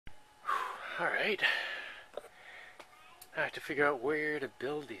Alright. I have to figure out where to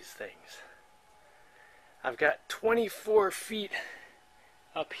build these things. I've got 24 feet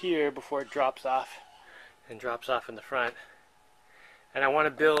up here before it drops off and drops off in the front. And I want to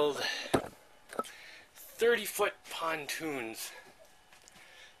build 30-foot pontoons.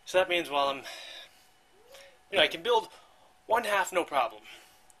 So that means while I can build one half no problem.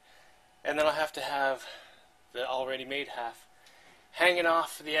 And then I'll have to have the already made half hanging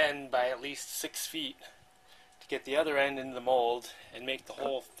off the end by at least 6 feet to get the other end into the mold and make the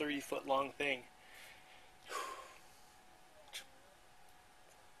whole 30-foot long thing.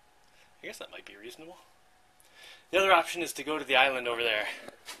 I guess that might be reasonable. The other option is to go to the island over there.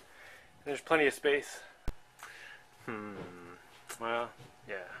 There's plenty of space. Well,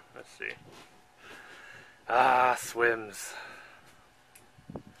 yeah, let's see. Swims.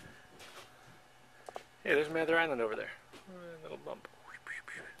 Hey, there's my other island over there. Little bump.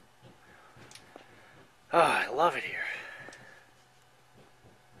 I love it here.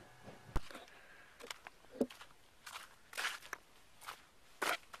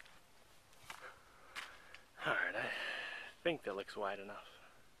 Alright, I think that looks wide enough.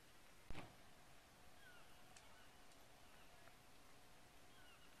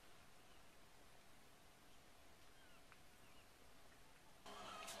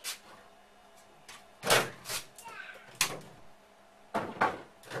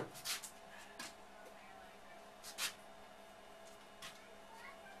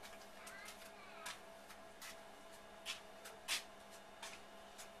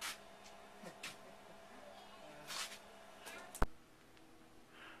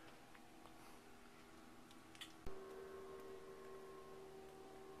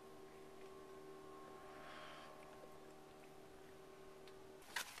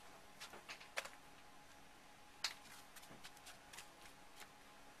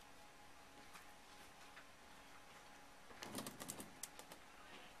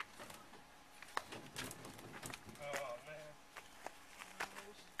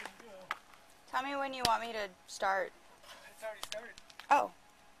 Tell me when you want me to start. It's already started. Oh.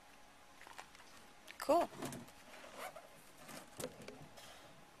 Cool.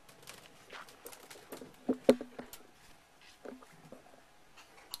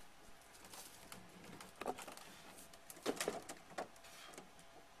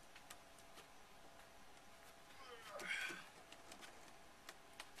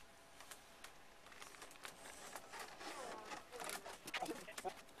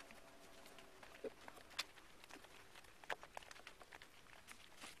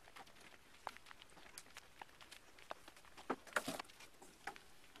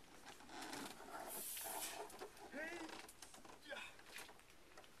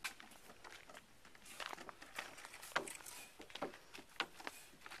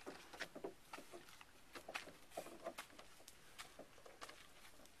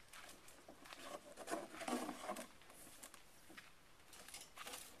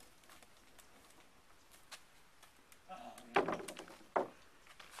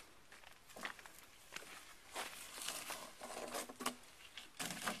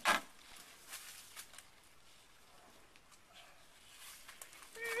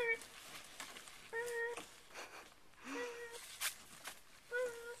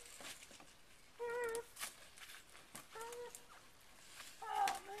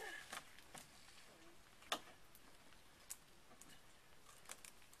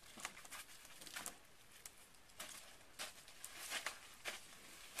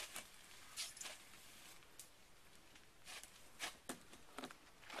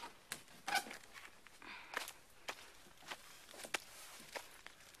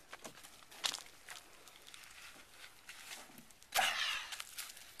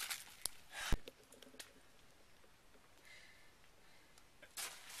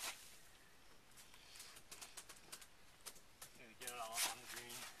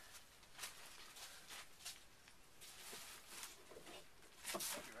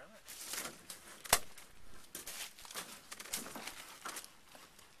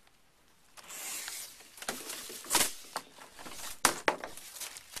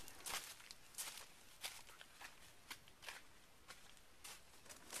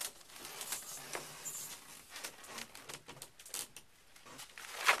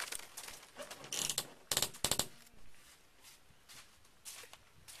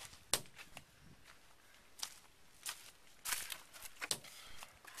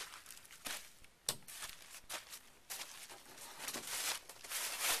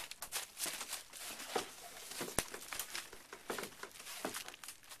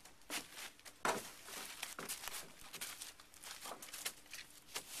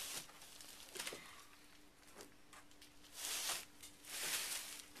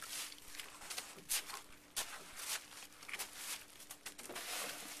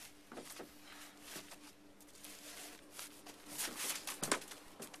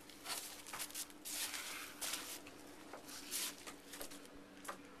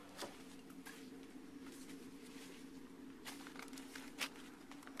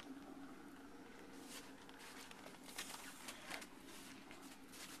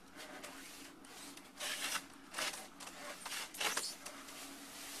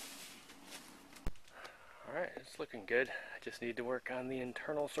 looking good. I just need to work on the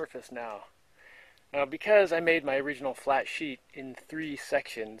internal surface now. Now, because I made my original flat sheet in 3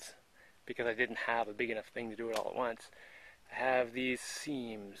 sections, because I didn't have a big enough thing to do it all at once, I have these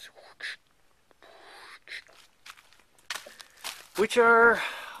seams, which are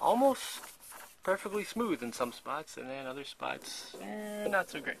almost perfectly smooth in some spots, and then other spots, not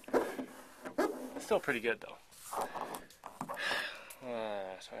so great. Still pretty good though.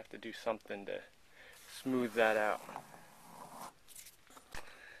 So I have to do something to smooth that out.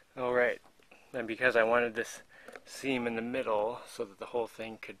 Alright, and because I wanted this seam in the middle so that the whole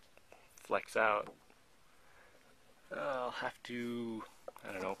thing could flex out, I'll have to,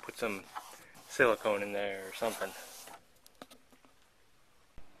 I don't know, put some silicone in there or something.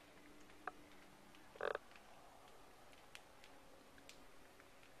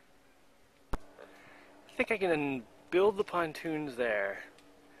 I think I can build the pontoons there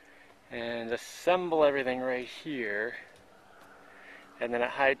and assemble everything right here, and then at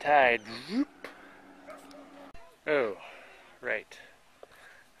high tide, whoop. Oh, right.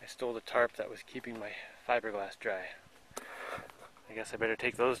 I stole the tarp that was keeping my fiberglass dry. I guess I better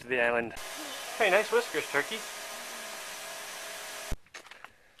take those to the island. Hey, nice whiskers, turkey.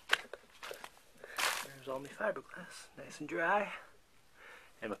 There's all my fiberglass, nice and dry.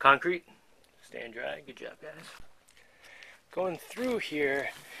 And my concrete, staying dry. Good job, guys. Going through here,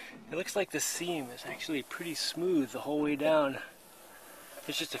 it looks like the seam is actually pretty smooth the whole way down.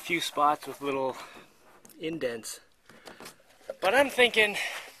 There's just a few spots with little indents. But I'm thinking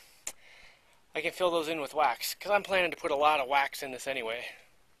I can fill those in with wax, because I'm planning to put a lot of wax in this anyway.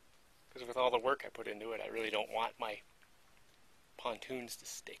 Because with all the work I put into it, I really don't want my pontoons to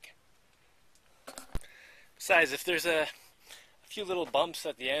stick. Besides, if there's a few little bumps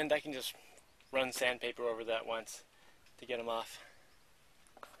at the end, I can just run sandpaper over that once to get them off.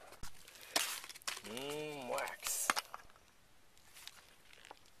 Wax.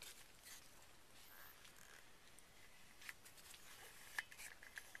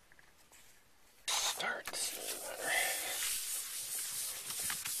 Start. Doesn't matter.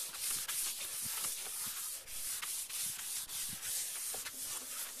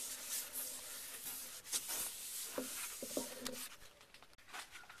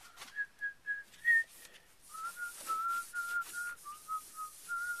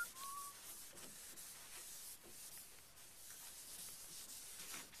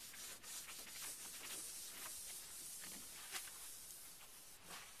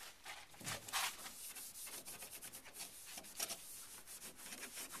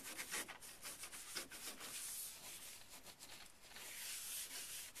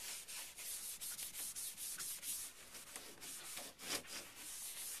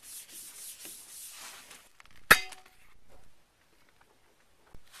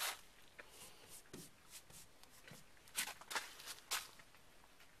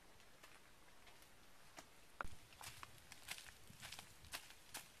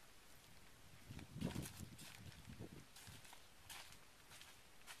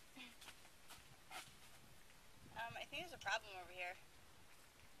 I think there's a problem over here.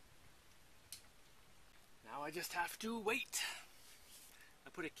 Now I just have to wait. I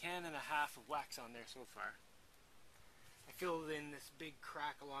put 1.5 cans of wax on there so far. I filled in this big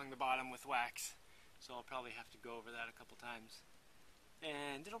crack along the bottom with wax, so I'll probably have to go over that a couple times.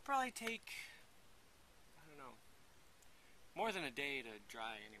 And it'll probably take, I don't know, more than a day to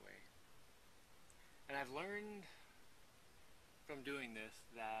dry anyway. And I've learned from doing this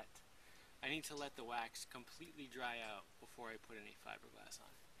that I need to let the wax completely dry out before I put any fiberglass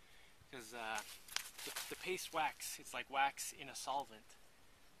on. Because the paste wax, it's like wax in a solvent.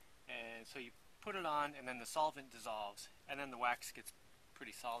 And so you put it on and then the solvent dissolves and then the wax gets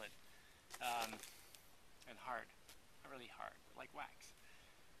pretty solid and hard. Not really hard, but like wax.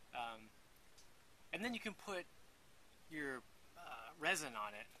 And then you can put your resin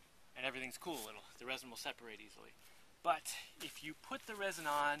on it and everything's cool. The resin will separate easily. But if you put the resin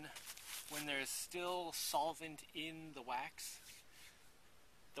on when there's still solvent in the wax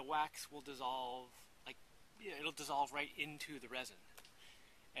will dissolve, it'll dissolve right into the resin.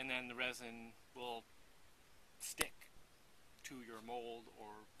 And then the resin will stick to your mold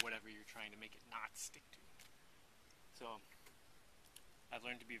or whatever you're trying to make it not stick to. So I've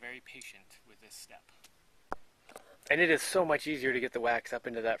learned to be very patient with this step. And it is so much easier to get the wax up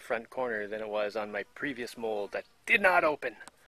into that front corner than it was on my previous mold that did not open.